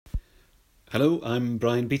Hello, I'm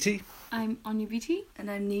Bryan Beattie. I'm Anya Beattie.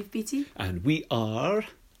 And I'm Niamh Beattie. And we are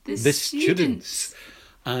The Students.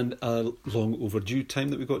 And a long overdue time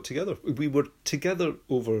that we got together. We were together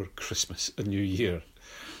over Christmas and New Year,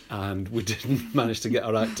 and we didn't manage to get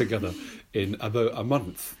our act together in about a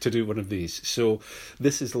month to do one of these. So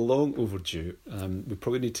this is long overdue. We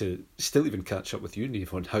probably need to still even catch up with you,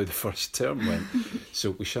 Niamh, on how the first term went.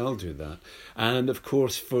 So we shall do that. And of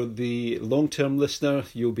course, for the long-term listener,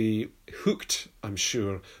 you'll be hooked, I'm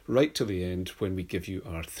sure, right to the end when we give you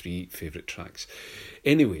our 3 favourite tracks.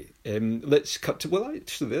 Anyway, let's cut to... Well,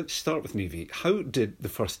 actually, let's start with Niamh. How did the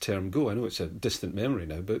first term go? I know it's a distant memory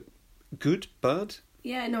now, but good, bad?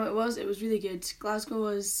 Yeah, no, it was really good. Glasgow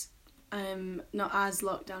was not as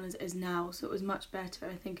locked down as it is now, so it was much better,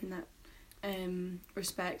 I think, in that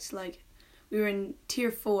respect. Like, we were in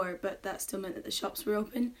tier 4, but that still meant that the shops were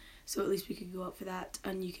open, so at least we could go up for that,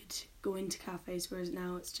 and you could go into cafes, whereas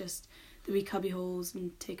now it's just the wee cubby holes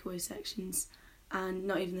and takeaway sections, and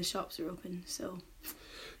not even the shops are open, so...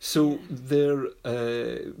 So there,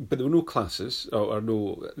 but there were no classes or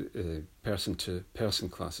no person-to-person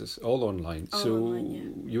classes, all online. All so online,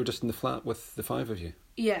 yeah. You were just in the flat with the 5 of you?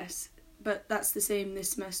 Yes, but that's the same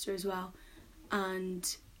this semester as well.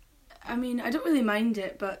 And, I mean, I don't really mind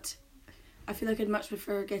it, but I feel like I'd much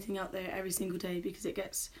prefer getting out there every single day, because it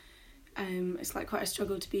gets, it's like quite a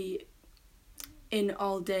struggle to be in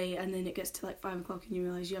all day, and then it gets to like 5 o'clock and you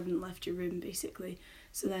realise you haven't left your room, basically.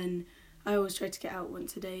 So then I always try to get out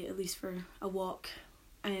once a day, at least for a walk.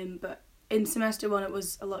 But in semester 1 it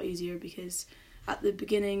was a lot easier, because at the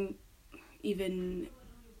beginning even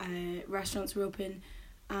restaurants were open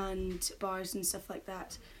and bars and stuff like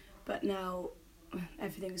that. But now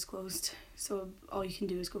everything is closed, so all you can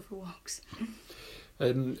do is go for walks.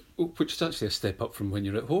 Which is actually a step up from when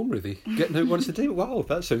you're at home, really. Getting out once a day, wow,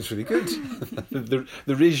 that sounds really good.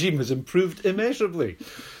 the regime has improved immeasurably.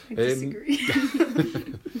 I disagree.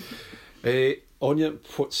 Anya,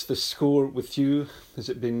 what's the score with you? Has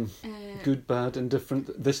it been good, bad,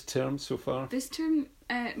 indifferent this term so far? This term,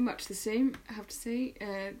 much the same, I have to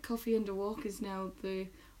say. Coffee and a walk is now the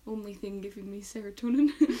only thing giving me serotonin.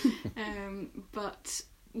 But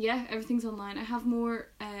yeah, everything's online. I have more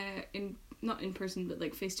not in person, but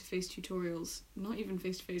like face-to-face tutorials, not even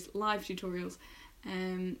face-to-face, live tutorials,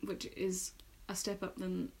 which is a step up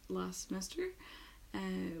than last semester.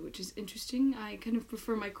 Which is interesting. I kind of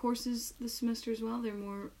prefer my courses this semester as well. They're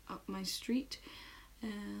more up my street.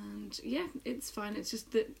 And yeah, it's fine. It's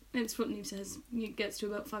just that it's what Niamh says. It gets to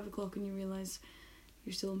about 5 o'clock and you realise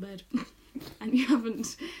you're still in bed. And you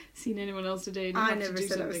haven't seen anyone else today. And you I have never to do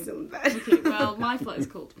said something. I was still in bed. Okay, well, my flat is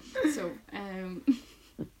cold. So,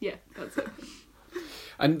 yeah, that's it.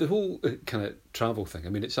 And the whole kind of travel thing, I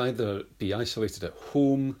mean, it's either be isolated at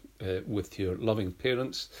home with your loving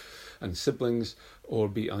parents and siblings, or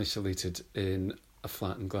be isolated in a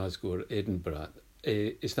flat in Glasgow or Edinburgh.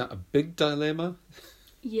 Is that a big dilemma?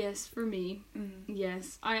 Yes, for me. Mm-hmm.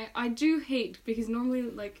 Yes. I do hate, because normally,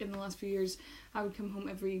 like, in the last few years, I would come home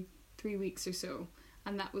every 3 weeks or so,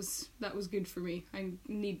 and that was good for me. I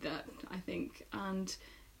need that, I think. And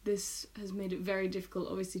this has made it very difficult,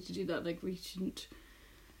 obviously, to do that. Like, we shouldn't,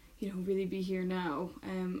 really be here now.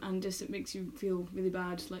 And just it makes you feel really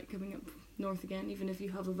bad, like, coming up north again, even if you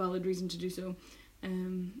have a valid reason to do so.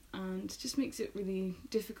 And just makes it really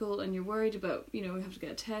difficult, and you're worried about, you have to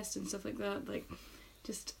get a test and stuff like that. Like,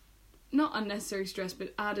 just not unnecessary stress,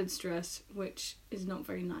 but added stress, which is not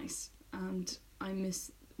very nice. And I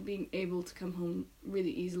miss being able to come home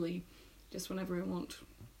really easily, just whenever I want.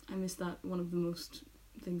 I miss that, one of the most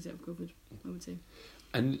things out of COVID, I would say.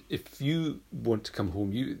 And if you want to come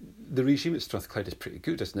home, the regime at Strathclyde is pretty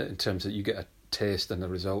good, isn't it, in terms that you get a test and a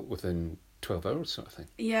result within 12 hours sort of thing?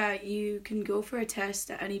 Yeah, you can go for a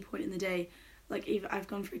test at any point in the day. Like, I've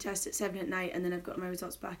gone for a test at 7 at night, and then I've got my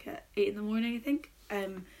results back at 8 in the morning, I think.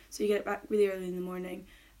 So you get it back really early in the morning,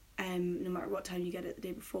 no matter what time you get it the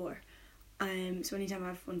day before. So anytime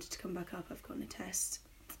I've wanted to come back up, I've gotten a test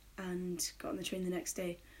and got on the train the next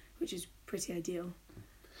day, which is pretty ideal.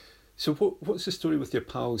 So what's the story with your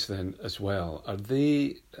pals then as well? Are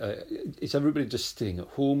they, is everybody just staying at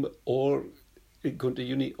home or going to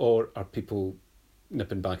uni, or are people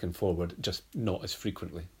nipping back and forward, just not as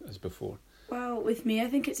frequently as before? Well, with me, I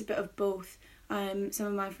think it's a bit of both. Some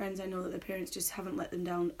of my friends, I know that their parents just haven't let them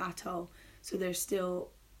down at all, so they're still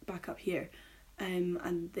back up here.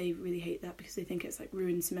 And they really hate that, because they think it's like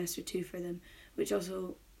ruined semester 2 for them, which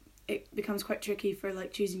also it becomes quite tricky for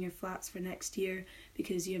like choosing your flats for next year,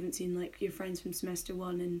 because you haven't seen like your friends from semester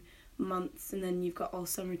 1 in months, and then you've got all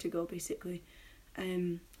summer to go basically.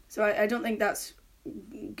 So I don't think that's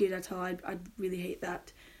good at all. I'd really hate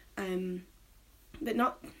that. but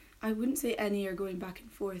not. I wouldn't say any are going back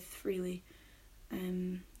and forth freely,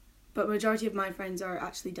 but majority of my friends are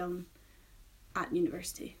actually done at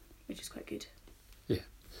university, which is quite good. Yeah,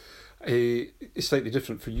 it's slightly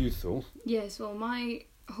different for you though. Yes, well, my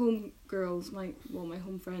home girls, my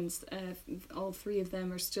home friends, all three of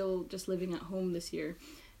them are still just living at home this year.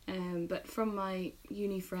 But from my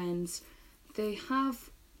uni friends, they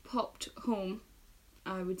have popped home,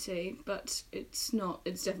 I would say, but it's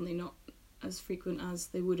definitely not as frequent as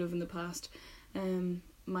they would have in the past.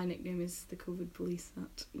 My nickname is the COVID police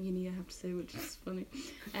at uni, I have to say, which is funny.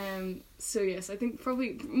 So yes, I think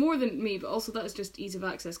probably more than me, but also that is just ease of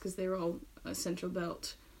access because they're all central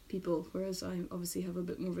belt people, whereas I obviously have a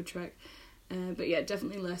bit more of a trek. But yeah,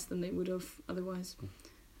 definitely less than they would have otherwise,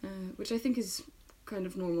 which I think is kind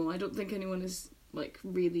of normal. I don't think anyone is like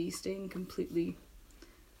really staying completely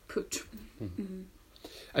put. Mm-hmm.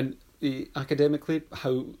 And academically,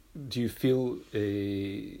 how do you feel?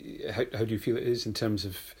 How do you feel it is in terms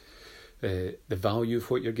of the value of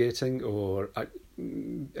what you're getting? Or I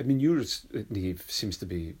mean, yours, Niamh, seems to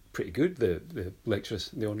be pretty good. The lectures,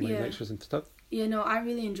 the online lectures and stuff. Yeah, no, I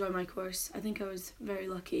really enjoy my course. I think I was very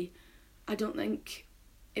lucky. I don't think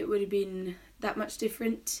it would have been that much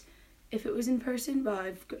different if it was in person, but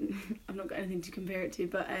I've not got anything to compare it to.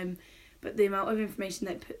 But the amount of information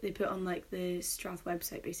that they put on like the Strath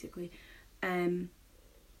website, basically,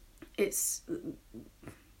 it's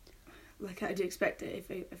like I'd expect it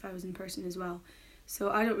if I was in person as well. So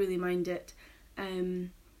I don't really mind it.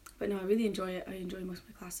 But no, I really enjoy it. I enjoy most of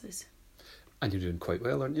my classes. And you're doing quite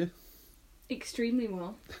well, aren't you? Extremely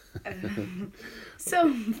well.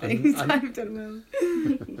 Some things I've done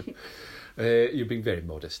well. You're being very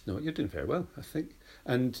modest. No, you're doing very well, I think.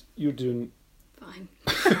 And you're doing... Fine.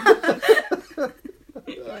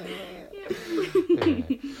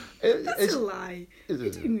 That's a lie. You're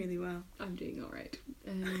doing really well. I'm doing all right.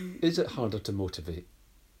 Is it harder to motivate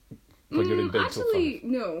when you're in bed till 5? Actually,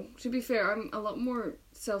 no. To be fair, I'm a lot more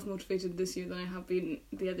self-motivated this year than I have been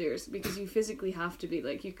the other years, because you physically have to be,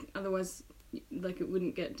 like, otherwise, like, it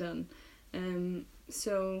wouldn't get done.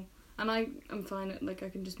 So, and I'm fine. Like, I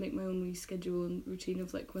can just make my own wee schedule and routine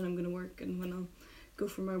of like when I'm going to work and when I'll go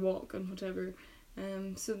for my walk and whatever.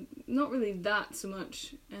 So not really that so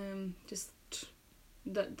much. Just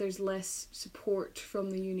that there's less support from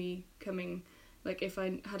the uni coming. Like, if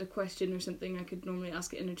I had a question or something, I could normally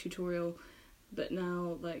ask it in a tutorial, but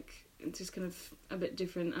now, like, it's just kind of a bit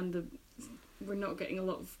different, and we're not getting a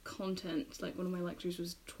lot of content. Like, one of my lectures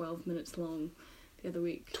was 12 minutes long the other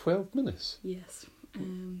week. 12 minutes? Yes.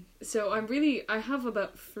 So I have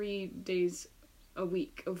about 3 days a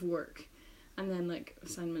week of work, and then, like,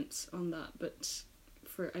 assignments on that, but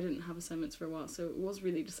I didn't have assignments for a while, so it was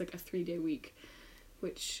really just, like, a 3-day week,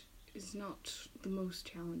 which is not the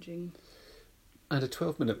most challenging. And a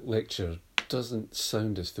 12-minute lecture doesn't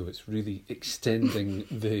sound as though it's really extending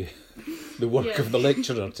the work of the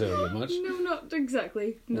lecturer terribly much. No, not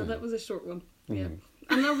exactly. No, that was a short one. Yeah.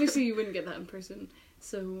 And obviously you wouldn't get that in person,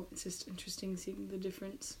 so it's just interesting seeing the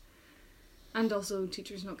difference. And also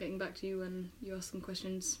teachers not getting back to you when you ask them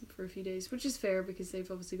questions for a few days, which is fair because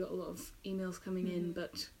they've obviously got a lot of emails coming in,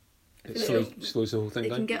 but... It slows the whole thing down.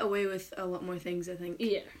 They can get away with a lot more things, I think.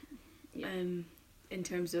 Yeah. In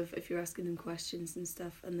terms of if you're asking them questions and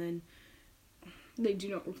stuff, and then they do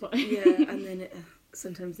not reply. Yeah, and then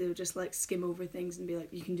sometimes they'll just like skim over things and be like,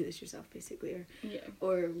 "You can do this yourself," basically,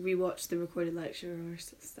 or rewatch the recorded lecture or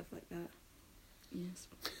stuff like that. Yes.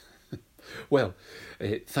 Well,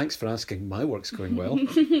 thanks for asking. My work's going well.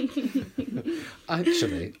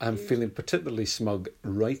 Actually, I'm feeling particularly smug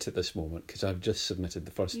right at this moment because I've just submitted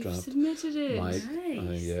the first draft. Submitted it. Nice.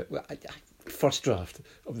 First draft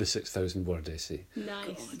of the 6,000 word essay.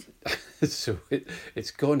 Nice. So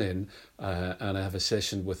it's gone in, and I have a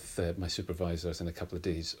session with my supervisors in a couple of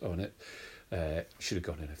days on it. Should have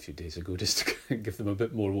gone in a few days ago just to give them a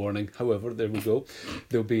bit more warning. However, there we go.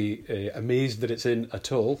 They'll be amazed that it's in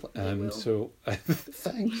at all. So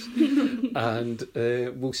thanks. And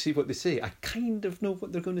we'll see what they say. I kind of know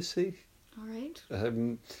what they're going to say. All right.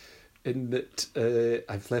 In that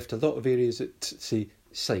I've left a lot of areas that say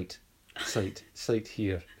cite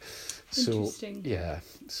here. So, interesting. Yeah.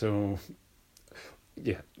 So,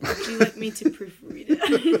 yeah. Would you like me to proofread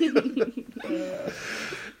it?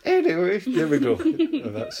 Anyway, there we go.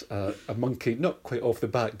 That's a monkey, not quite off the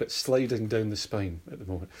back, but sliding down the spine at the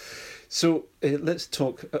moment. So let's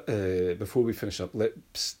talk, before we finish up,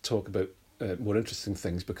 let's talk about more interesting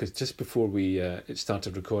things, because just before we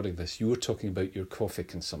started recording this, you were talking about your coffee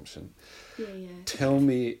consumption. Yeah. Tell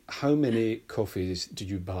me, how many coffees do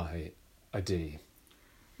you buy a day?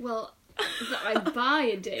 Well, that I buy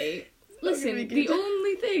a day, Listen, Really the good.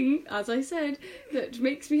 only thing, as I said, that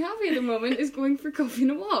makes me happy at the moment is going for coffee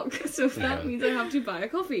and a walk. So if that Yeah. means I have to buy a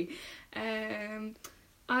coffee.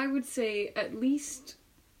 I would say at least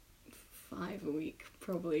 5 a week,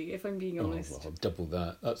 probably, if I'm being honest. Oh, well, double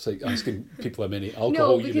that. That's like asking people how many alcohol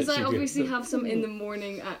No, units because I you obviously get. have some in the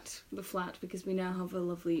morning at the flat because we now have a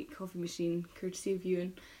lovely coffee machine, courtesy of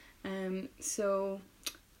Ewan. So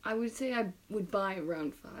I would say I would buy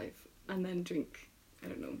around 5 and then drink, I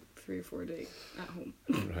don't know, 3 or 4 a day at home.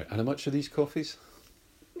 Right, and how much are these coffees?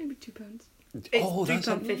 Maybe £2. Oh, It's that's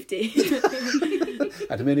a- £3.50.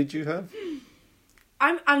 And how many do you have?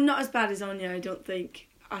 I'm not as bad as Anya, I don't think,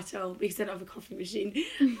 at all, because I don't have a coffee machine.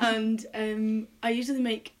 And I usually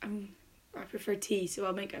make, I prefer tea, so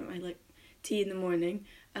I'll make my tea in the morning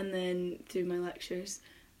and then do my lectures.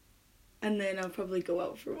 And then I'll probably go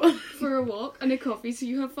out for one. For a walk and a coffee, so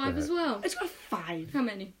you have 5 as well. I just got 5. How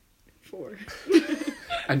many? 4.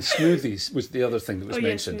 And smoothies was the other thing that was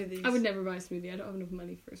mentioned. Smoothies. I would never buy a smoothie. I don't have enough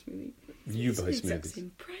money for a smoothie. You It's buy the exact smoothies.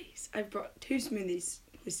 same price. I've brought 2 smoothies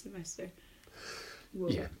this semester. Whoa.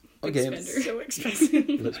 Yeah. Big Okay, spender. So expensive.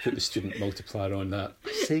 let's put the student multiplier on that.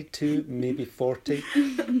 Say 2, maybe 40.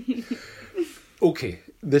 Okay,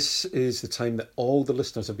 this is the time that all the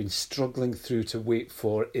listeners have been struggling through to wait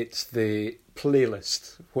for. It's the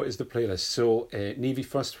playlist. What is the playlist? So, Navy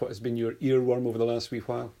first, what has been your earworm over the last wee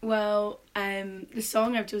while? Well, the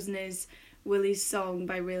song I've chosen is Willie's Song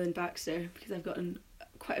by Raylan Baxter because I've gotten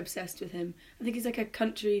quite obsessed with him. I think he's like a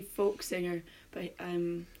country folk singer, but I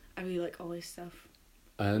really like all his stuff.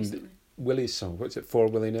 And Recently. Willie's song, what's it for,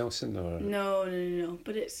 Willie Nelson? Or No.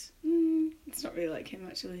 But it's not really like him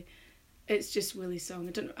actually. It's just Willie's song.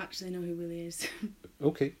 I don't actually know who Willie is.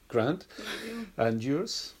 Okay, grand. There you go. And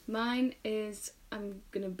yours? Mine is, I'm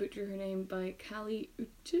going to butcher her name, by Callie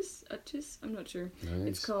Uchis, I'm not sure. Nice.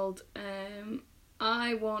 It's called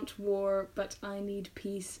I Want War But I Need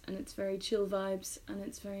Peace, and it's very chill vibes and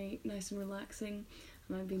it's very nice and relaxing,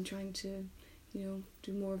 and I've been trying to,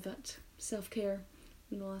 do more of that self-care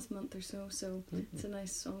in the last month or so, it's a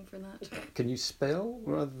nice song for that. Can you spell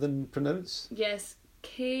rather than pronounce? Yes,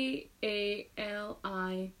 Kali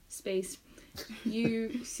space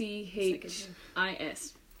UCHIS.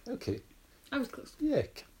 Okay. I was close. Yeah,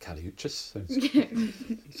 Cariuchus sounds, Yeah.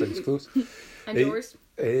 sounds close. And yours?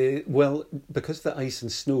 Well, because the ice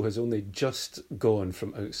and snow has only just gone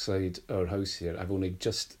from outside our house here, I've only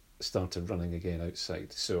just started running again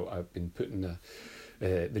outside. So I've been putting the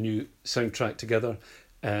new soundtrack together,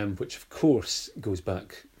 which of course goes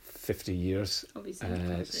back 50 years. Obviously,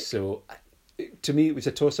 classic. So to me, it was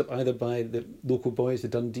a toss-up either by the local boys, the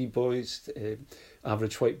Dundee boys,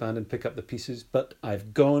 Average White Band and Pick Up the Pieces, but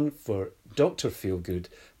I've gone for Dr. Feelgood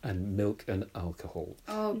and Milk and Alcohol.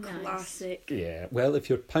 Oh, Nice. classic. Yeah, well, if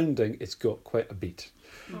you're pounding, it's got quite a beat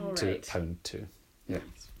All to right. pound to. Yeah.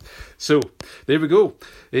 So, there we go.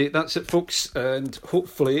 That's it, folks, and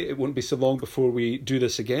hopefully it won't be so long before we do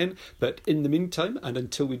this again. But in the meantime, and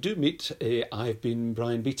until we do meet, I've been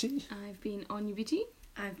Bryan Beattie. I've been Anya Beattie.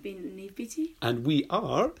 I've been Neve Beattie. And we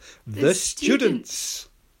are The the students.